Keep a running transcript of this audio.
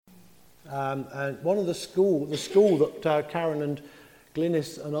And one of the school that Karen and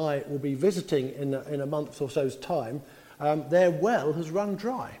Glynis and I will be visiting in a month or so's time, their well has run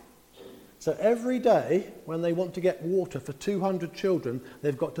dry. So every day when they want to get water for 200 children,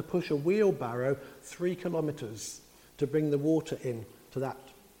 they've got to push a wheelbarrow 3 kilometres to bring the water in to that.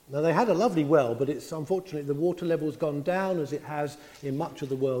 Now they had a lovely well, but it's unfortunately the water level's gone down as it has in much of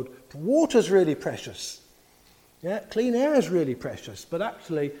the world. Water's really precious. Yeah, clean air is really precious, but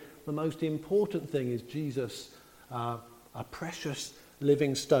actually the most important thing is Jesus, a precious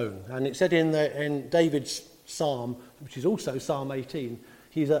living stone. And it said in David's psalm, which is also Psalm 18,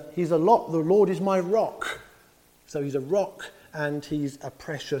 he's a lot. The Lord is my rock. So he's a rock and he's a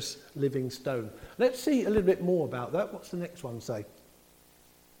precious living stone. Let's see a little bit more about that. What's the next one say?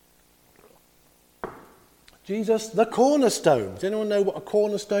 Jesus, the cornerstone. Does anyone know what a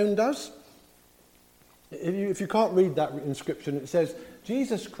cornerstone does? If you can't read that inscription, it says,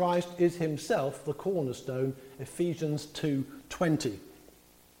 Jesus Christ is himself the cornerstone, Ephesians 2:20.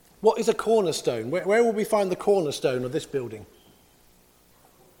 What is a cornerstone? Where will we find the cornerstone of this building?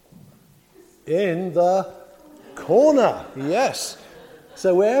 In the corner, yes.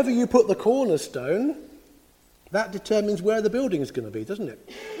 So wherever you put the cornerstone, that determines where the building is going to be, doesn't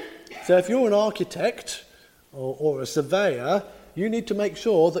it? So if you're an architect or a surveyor, you need to make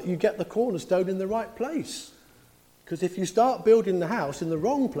sure that you get the cornerstone in the right place. Because if you start building the house in the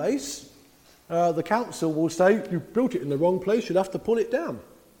wrong place, the council will say, you built it in the wrong place, you'll have to pull it down.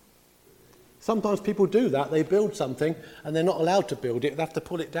 Sometimes people do that. They build something and they're not allowed to build it. They have to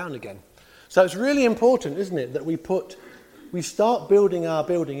pull it down again. So it's really important, isn't it, that we start building our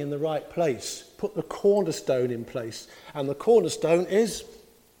building in the right place. Put the cornerstone in place. And the cornerstone is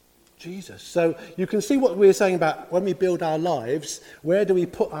Jesus. So you can see what we're saying about when we build our lives. Where do we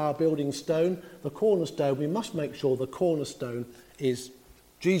put our building stone? The cornerstone. We must make sure the cornerstone is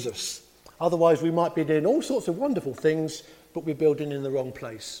Jesus. Otherwise we might be doing all sorts of wonderful things, but we're building in the wrong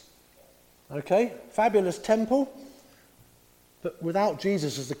place. Okay, fabulous temple, but without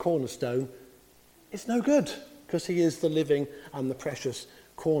Jesus as the cornerstone, it's no good, because he is the living and the precious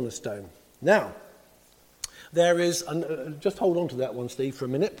cornerstone. Now, there is, just hold on to that one, Steve, for a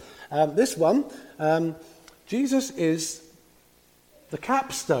minute. This one, Jesus is the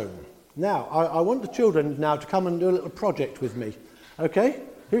capstone. Now, I want the children now to come and do a little project with me. Okay,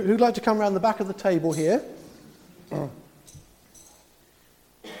 who'd like to come around the back of the table here?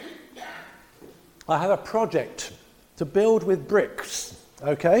 I have a project to build with bricks,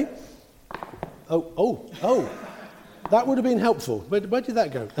 okay? Oh, that would have been helpful. Where did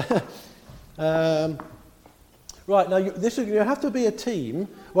that go? Right, now you have to be a team.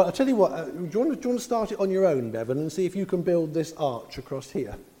 Well, I'll tell you what, do you want to start it on your own, Bevan, and see if you can build this arch across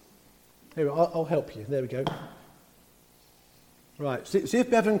here? Here, I'll help you. There we go. Right, see if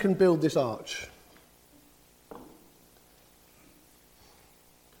Bevan can build this arch.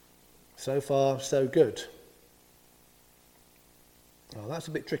 So far, so good. Oh, that's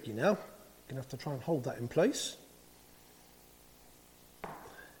a bit tricky now. You're going to have to try and hold that in place.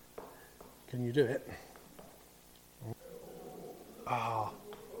 Can you do it? Ah,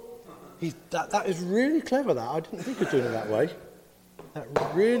 that is really clever, that. I didn't think of doing it that way. That's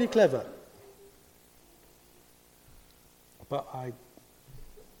really clever. But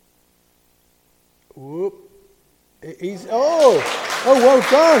whoop. Well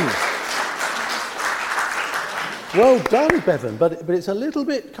done. Well done, Bevan, but it's a little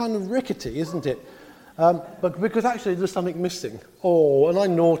bit kind of rickety, isn't it? But because actually there's something missing. Oh, and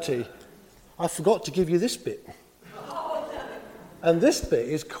I'm naughty. I forgot to give you this bit. And this bit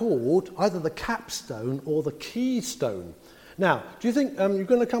is called either the capstone or the keystone. Now, do you think you're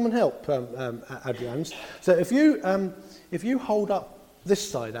going to come and help, Adrians? So if you hold up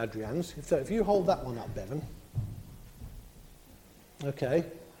this side, Adrians, so if you hold that one up, Bevan. Okay.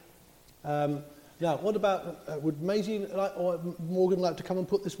 Now, what about, would Maisie or Morgan like to come and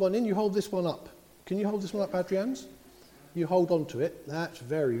put this one in? You hold this one up. Can you hold this one up, Adrians? You hold on to it. That's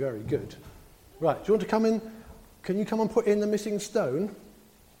very, very good. Right, do you want to come in? Can you come and put in the missing stone?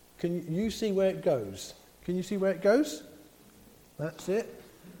 Can you see where it goes? Can you see where it goes? That's it.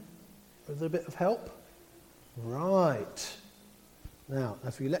 With a bit of help. Right. Now,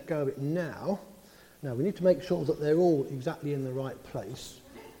 if you let go of it now we need to make sure that they're all exactly in the right place.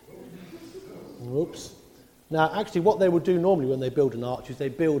 Oops. Now, actually, what they would do normally when they build an arch is they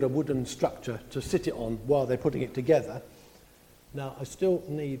build a wooden structure to sit it on while they're putting it together. Now, I still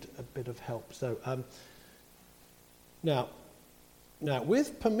need a bit of help. So, now,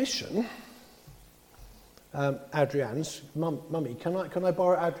 with permission, Adrian's, Mummy, can I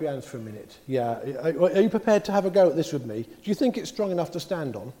borrow Adrian's for a minute? Yeah. Are you prepared to have a go at this with me? Do you think it's strong enough to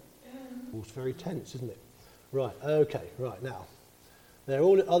stand on? It's very tense, isn't it? Right, okay, right, now. Are they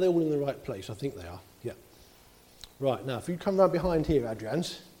all in the right place? I think they are, yeah. Right, now, if you come round behind here,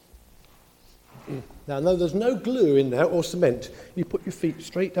 Adrians. Now, no, there's no glue in there or cement. You put your feet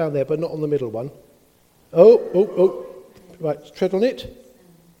straight down there, but not on the middle one. Oh. Right, tread on it.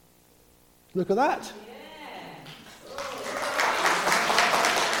 Look at that.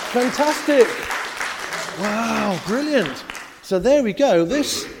 Fantastic. Wow, brilliant. So there we go.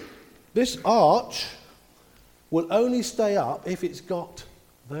 This arch will only stay up if it's got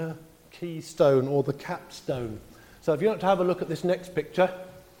the keystone or the capstone. So if you want to have a look at this next picture,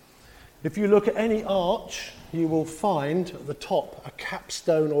 if you look at any arch, you will find at the top a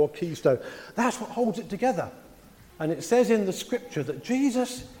capstone or a keystone. That's what holds it together. And it says in the scripture that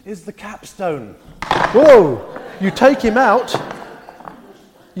Jesus is the capstone. Whoa! You take him out,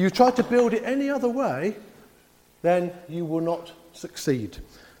 you try to build it any other way, then you will not succeed.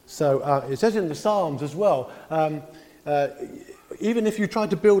 So it says in the Psalms as well, even if you try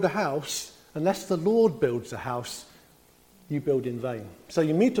to build a house, unless the Lord builds a house, you build in vain. So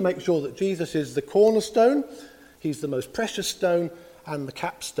you need to make sure that Jesus is the cornerstone, he's the most precious stone, and the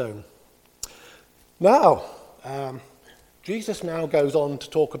capstone. Now, Jesus now goes on to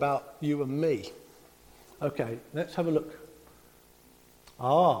talk about you and me. Okay, let's have a look.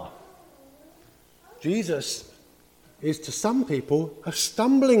 Jesus is to some people a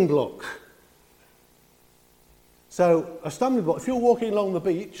stumbling block. So a stumbling block, if you're walking along the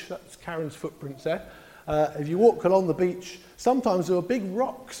beach, that's Karen's footprints there, if you walk along the beach, sometimes there are big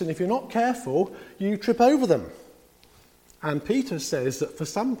rocks, and if you're not careful, you trip over them. And Peter says that for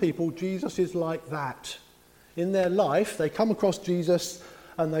some people, Jesus is like that. In their life, they come across Jesus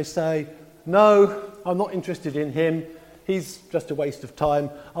and they say, no, I'm not interested in him. He's just a waste of time.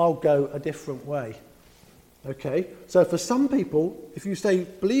 I'll go a different way. Okay, so for some people, if you say,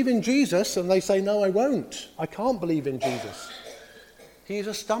 believe in Jesus, and they say, no, I won't. I can't believe in Jesus. He is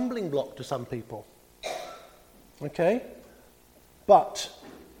a stumbling block to some people. Okay? But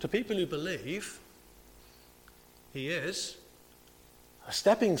to people who believe, he is a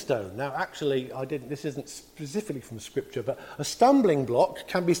stepping stone. Now, actually, this isn't specifically from Scripture, but a stumbling block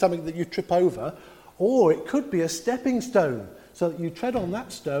can be something that you trip over, or it could be a stepping stone, so that you tread on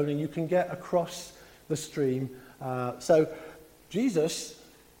that stone and you can get across the stream. So Jesus,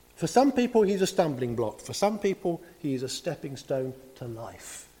 for some people, he's a stumbling block. For some people, he's a stepping stone to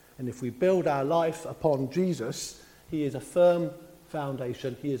life. And if we build our life upon Jesus, he is a firm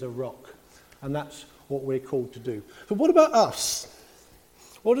foundation. He is a rock. And that's what we're called to do. But what about us?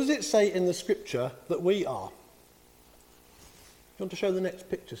 What does it say in the scripture that we are? You want to show the next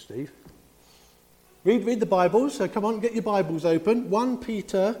picture, Steve? Read the Bible. So come on, get your Bibles open. 1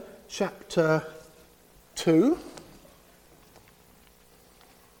 Peter chapter 2.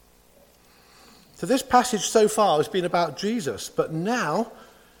 So this passage so far has been about Jesus, but now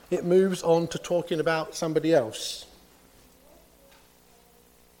it moves on to talking about somebody else.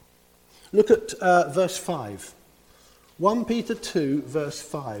 Look at verse 5. 1 Peter 2, verse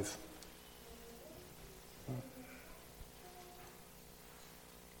 5.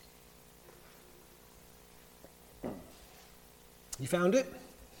 You found it?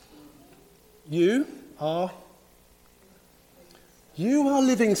 You are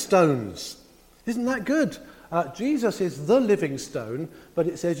living stones. Isn't that good? Jesus is the living stone, but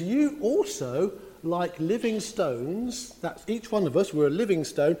it says you also, like living stones, that's each one of us, we're a living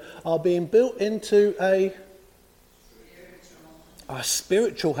stone, are being built into a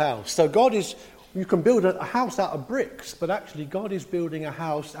spiritual house. So you can build a house out of bricks, but actually God is building a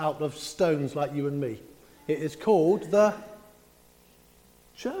house out of stones like you and me. It is called the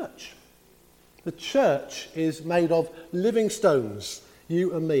church. The church is made of living stones,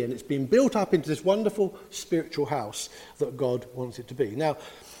 you and me, and it's been built up into this wonderful spiritual house that God wants it to be. Now,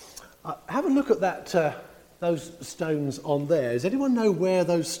 have a look at that. Those stones on there. Does anyone know where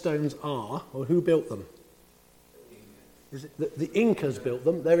those stones are, or who built them? Is it the Incas built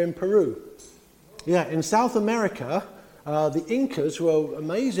them? They're in Peru. Yeah, in South America, the Incas were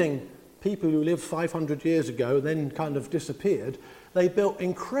amazing people who lived 500 years ago and then kind of disappeared. They built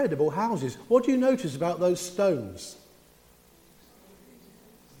incredible houses. What do you notice about those stones?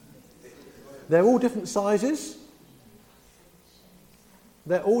 They're all different sizes.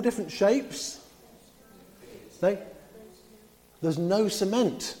 They're all different shapes. There's no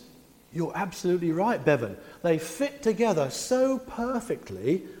cement. You're absolutely right, Bevan. They fit together so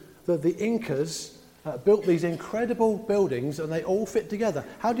perfectly that the Incas built these incredible buildings and they all fit together.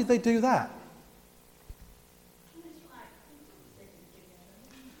 How did they do that?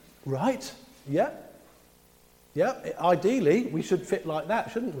 Right, yeah. Ideally, we should fit like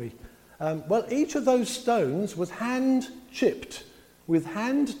that, shouldn't we? Well, each of those stones was hand chipped with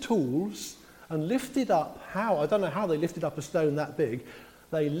hand tools and lifted up. I don't know how they lifted up a stone that big.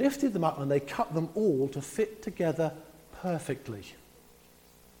 They lifted them up and they cut them all to fit together perfectly.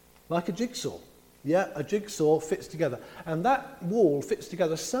 Like a jigsaw. Yeah, a jigsaw fits together. And that wall fits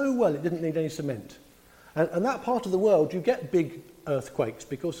together so well it didn't need any cement. And that part of the world, you get big earthquakes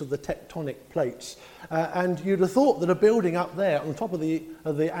because of the tectonic plates. And you'd have thought that a building up there on top of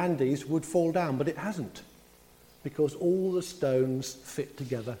the Andes would fall down, but it hasn't. Because all the stones fit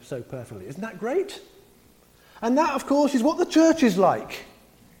together so perfectly. Isn't that great? And that, of course, is what the church is like.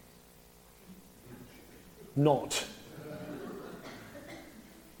 Not.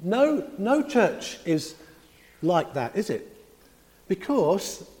 No church is like that, is it?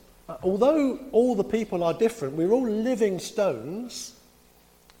 Because although all the people are different, we're all living stones,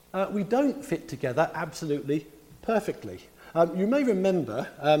 we don't fit together absolutely perfectly. You may remember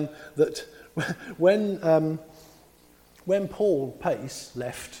that when Paul Pace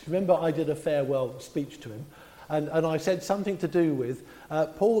left, remember I did a farewell speech to him, and I said something to do with,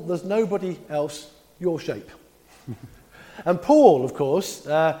 Paul, there's nobody else your shape. And Paul, of course,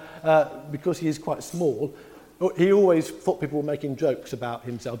 because he is quite small, he always thought people were making jokes about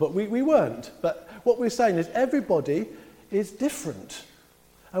himself, but we weren't. But what we're saying is everybody is different.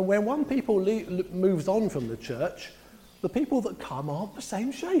 And when one people moves on from the church, the people that come aren't the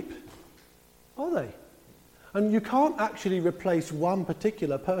same shape, are they? And you can't actually replace one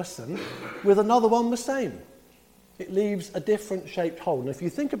particular person with another one the same. It leaves a different shaped hole. And if you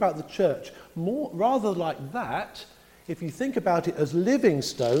think about the church rather like that, if you think about it as living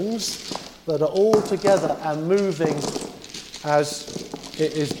stones that are all together and moving as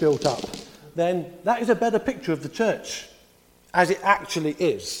it is built up, then that is a better picture of the church as it actually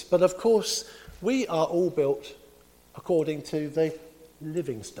is. But of course, we are all built according to the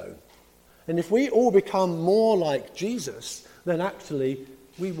living stone. And if we all become more like Jesus, then actually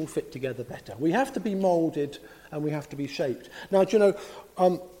we will fit together better. We have to be moulded and we have to be shaped. Now, do you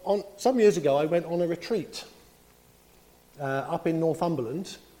know, some years ago I went on a retreat up in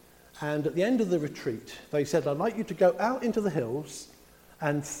Northumberland, and at the end of the retreat they said, I'd like you to go out into the hills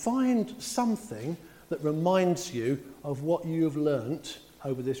and find something that reminds you of what you have learnt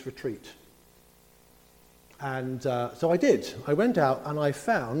over this retreat. And so I did. I went out and I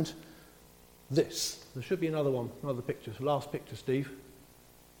found this. There should be another picture. Last picture, Steve.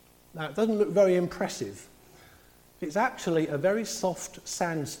 Now, it doesn't look very impressive. It's actually a very soft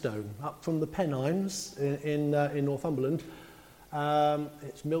sandstone up from the Pennines in Northumberland.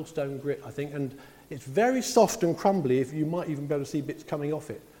 It's millstone grit, I think, and it's very soft and crumbly. If you might even be able to see bits coming off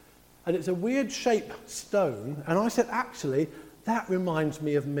it. And it's a weird shaped stone. And I said, actually, that reminds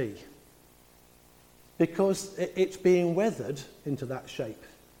me of me. Because it's being weathered into that shape.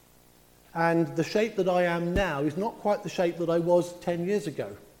 And the shape that I am now is not quite the shape that I was 10 years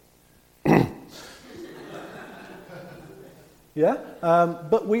ago. Yeah?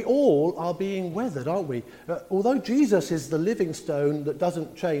 But we all are being weathered, aren't we? Although Jesus is the living stone that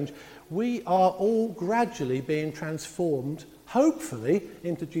doesn't change, we are all gradually being transformed, hopefully,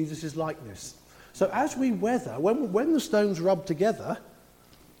 into Jesus' likeness. So as we weather, when the stones rub together,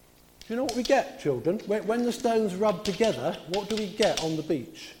 do you know what we get, children? When the stones rub together, what do we get on the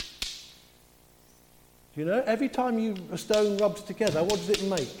beach? Do you know? Every time a stone rubs together, what does it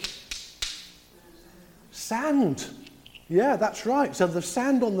make? Sand. Yeah, that's right. So the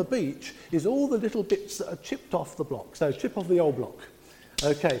sand on the beach is all the little bits that are chipped off the block. So chip off the old block.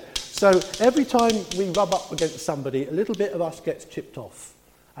 Okay, so every time we rub up against somebody, a little bit of us gets chipped off.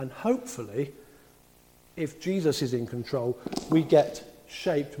 And hopefully, if Jesus is in control, we get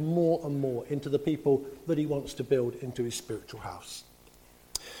shaped more and more into the people that he wants to build into his spiritual house.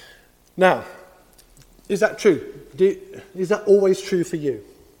 Now, is that true? Is that always true for you?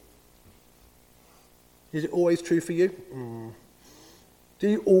 Is it always true for you? Do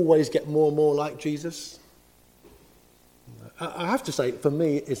you always get more and more like Jesus? I have to say, for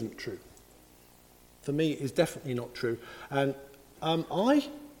me, it isn't true. For me, it's definitely not true. And I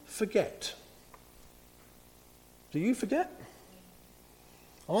forget. Do you forget?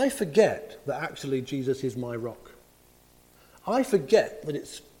 I forget that actually Jesus is my rock. I forget that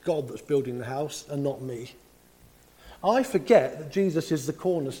it's God that's building the house and not me. I forget that Jesus is the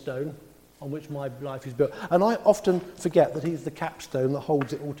cornerstone on which my life is built. And I often forget that he's the capstone that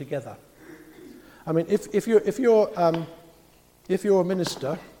holds it all together. I mean, if you're a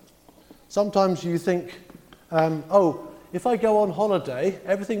minister, sometimes you think, if I go on holiday,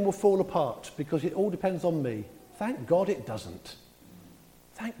 everything will fall apart because it all depends on me. Thank God it doesn't.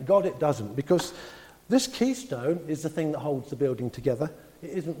 Thank God it doesn't, because this keystone is the thing that holds the building together.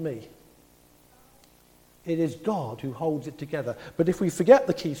 It isn't me. It is God who holds it together. But if we forget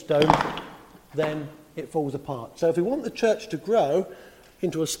the keystone, then it falls apart. So if we want the church to grow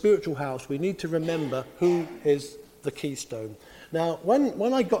into a spiritual house, we need to remember who is the keystone. Now,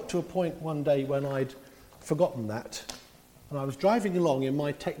 when I got to a point one day when I'd forgotten that, and I was driving along in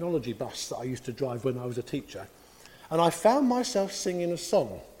my technology bus that I used to drive when I was a teacher, and I found myself singing a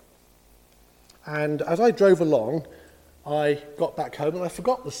song. And as I drove along, I got back home and I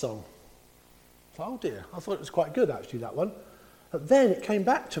forgot the song. So, oh dear, I thought it was quite good actually, that one. But then it came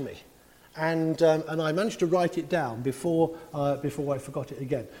back to me. And I managed to write it down before I forgot it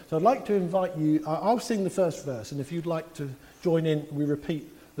again. So I'd like to invite you, I'll sing the first verse, and if you'd like to join in, we repeat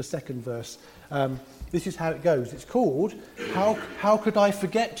the second verse. This is how it goes. It's called, How Could I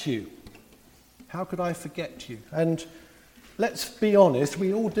Forget You? How could I forget you? And let's be honest,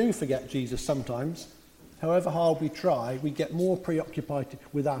 we all do forget Jesus sometimes. However hard we try, we get more preoccupied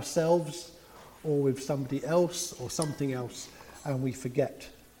with ourselves or with somebody else or something else, and we forget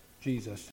Jesus.